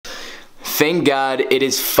Thank God it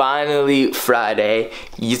is finally Friday.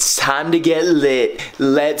 It's time to get lit.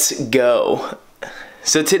 Let's go.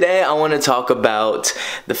 So today I want to talk about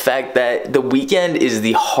the fact that the weekend is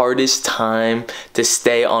the hardest time to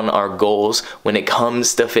stay on our goals when it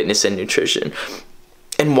comes to fitness and nutrition.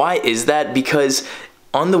 And why is that? Because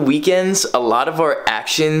on the weekends, a lot of our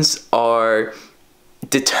actions are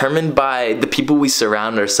determined by the people we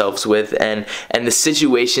surround ourselves with and the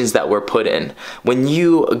situations that we're put in. When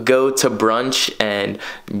you go to brunch and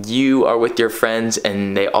you are with your friends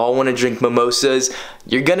and they all want to drink mimosas,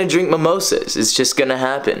 you're gonna drink mimosas. It's just gonna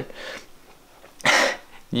happen.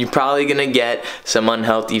 You're probably gonna get some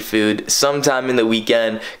unhealthy food sometime in the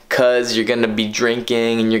weekend because you're gonna be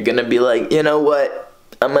drinking and you're gonna be like, you know what,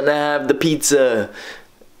 I'm gonna have the pizza.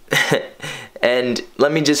 And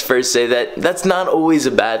let me just first say that that's not always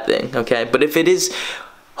a bad thing, okay? But if it is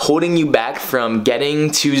holding you back from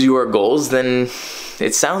getting to your goals, then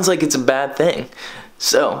it sounds like it's a bad thing.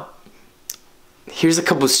 So here's a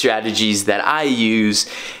couple strategies that I use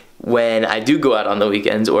when I do go out on the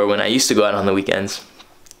weekends, or when I used to go out on the weekends,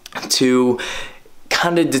 to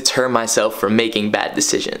kind of deter myself from making bad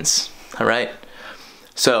decisions, all right?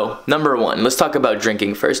 So number one, let's talk about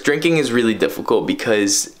drinking first. Drinking is really difficult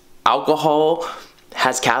because alcohol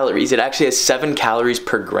has calories. It actually has 7 calories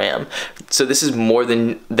per gram. So this is more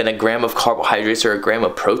than a gram of carbohydrates or a gram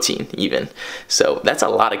of protein even. So that's a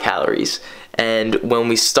lot of calories. And when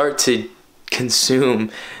we start to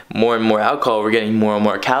consume more and more alcohol, we're getting more and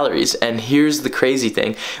more calories. And here's the crazy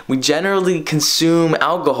thing. We generally consume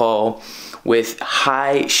alcohol with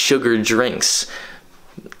high sugar drinks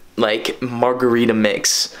like margarita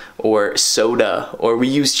mix or soda, or we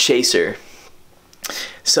use chaser.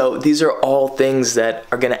 So these are all things that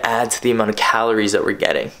are going to add to the amount of calories that we're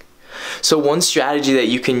getting. So one strategy that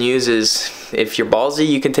you can use is, if you're ballsy,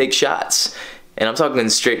 you can take shots. And I'm talking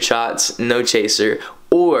straight shots, no chaser.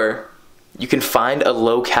 Or you can find a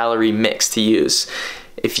low calorie mix to use.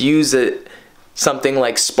 If you use something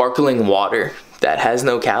like sparkling water that has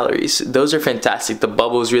no calories, those are fantastic. The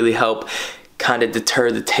bubbles really help kind of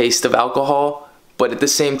deter the taste of alcohol, but at the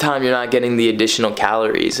same time you're not getting the additional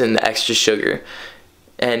calories and the extra sugar.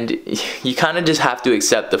 And you kind of just have to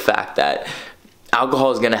accept the fact that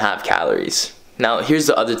alcohol is going to have calories. Now, here's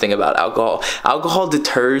the other thing about alcohol. Alcohol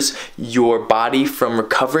deters your body from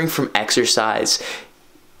recovering from exercise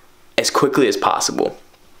as quickly as possible.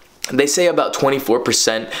 They say about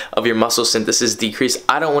 24% of your muscle synthesis decrease.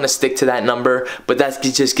 I don't want to stick to that number, but that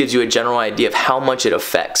just gives you a general idea of how much it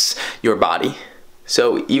affects your body.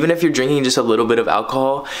 So even if you're drinking just a little bit of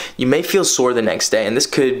alcohol, you may feel sore the next day. And this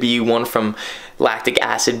could be one from lactic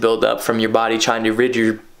acid buildup from your body trying to rid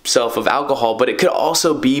yourself of alcohol, but it could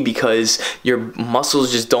also be because your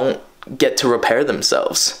muscles just don't get to repair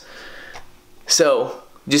themselves. So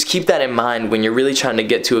just keep that in mind when you're really trying to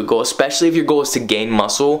get to a goal, especially if your goal is to gain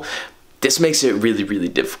muscle. This makes it really, really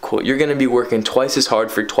difficult. You're gonna be working twice as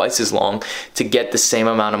hard for twice as long to get the same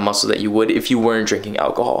amount of muscle that you would if you weren't drinking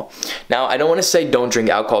alcohol. Now, I don't wanna say don't drink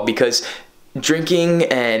alcohol, because drinking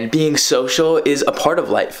and being social is a part of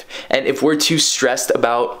life. And if we're too stressed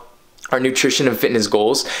about our nutrition and fitness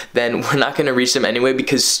goals, then we're not gonna reach them anyway,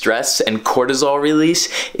 because stress and cortisol release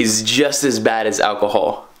is just as bad as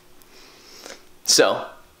alcohol. So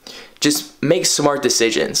just make smart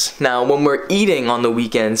decisions. Now, when we're eating on the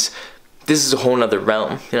weekends, this is a whole nother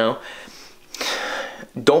realm, you know.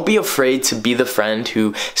 Don't be afraid to be the friend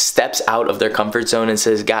who steps out of their comfort zone and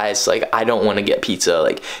says, guys, like, I don't want to get pizza.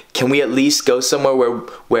 Like, can we at least go somewhere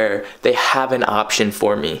where they have an option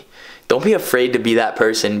for me? Don't be afraid to be that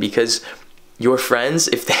person, because your friends,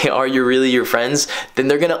 if they are really your friends, then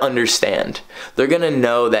they're gonna understand. They're gonna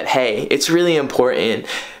know that, hey, it's really important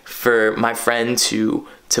for my friend to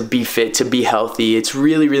be fit, to be healthy. It's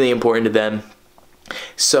really, really important to them.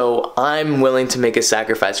 So I'm willing to make a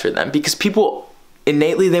sacrifice for them, because people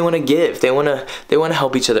innately, they want to give. They want to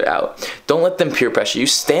help each other out. Don't let them peer pressure you.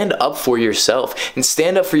 Stand up for yourself and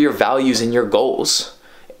stand up for your values and your goals.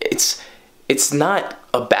 It's not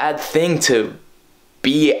a bad thing to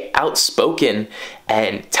be outspoken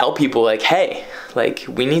and tell people, like, hey, like,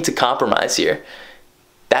 we need to compromise here.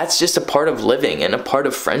 That's just a part of living and a part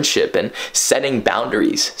of friendship and setting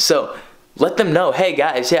boundaries. So let them know, hey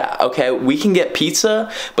guys, yeah, okay, we can get pizza,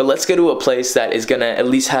 but let's go to a place that is gonna at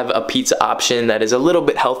least have a pizza option that is a little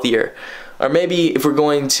bit healthier. Or maybe if we're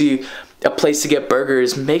going to a place to get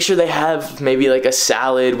burgers, make sure they have maybe like a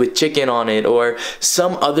salad with chicken on it, or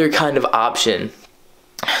some other kind of option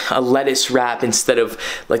a lettuce wrap instead of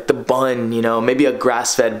like the bun, you know, maybe a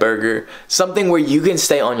grass-fed burger, something where you can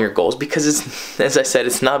stay on your goals, because it's, as I said,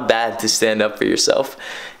 it's not bad to stand up for yourself.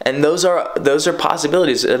 And those are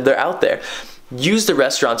possibilities. They're out there. Use the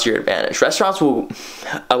restaurant to your advantage. Restaurants will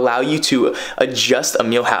allow you to adjust a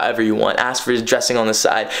meal however you want. Ask for dressing on the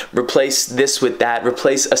side. Replace this with that.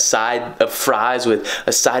 Replace a side of fries with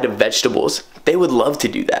a side of vegetables. They would love to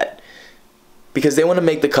do that because they want to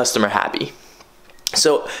make the customer happy.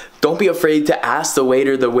 So don't be afraid to ask the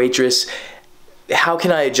waiter, the waitress, how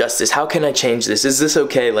can I adjust this? How can I change this? Is this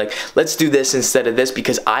okay? Like, let's do this instead of this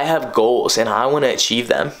because I have goals and I want to achieve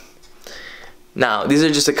them. Now, these are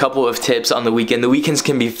just a couple of tips on the weekend. The weekends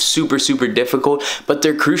can be super, super difficult, but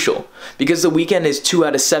they're crucial because the weekend is 2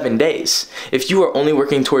 out of 7 days. If you are only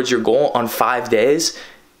working towards your goal on 5 days,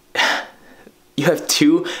 you have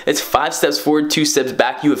it's 5 steps forward, 2 steps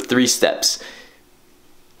back. You have 3 steps.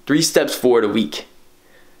 3 steps forward a week.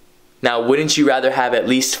 Now, wouldn't you rather have at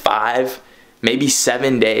least 5, maybe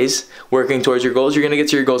 7 days working towards your goals? You're going to get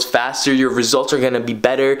to your goals faster. Your results are going to be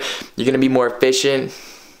better. You're going to be more efficient.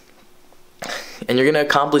 And you're going to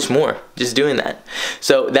accomplish more just doing that.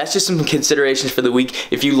 So that's just some considerations for the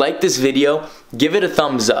week. If you like this video, give it a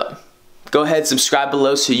thumbs up. Go ahead, subscribe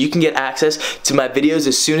below so you can get access to my videos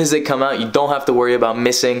as soon as they come out. You don't have to worry about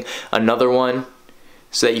missing another one,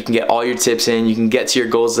 so that you can get all your tips in, you can get to your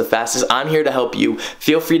goals the fastest. I'm here to help you.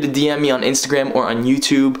 Feel free to DM me on Instagram or on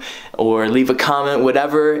YouTube, or leave a comment,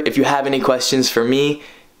 whatever. If you have any questions for me,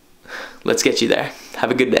 let's get you there.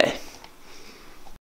 Have a good day.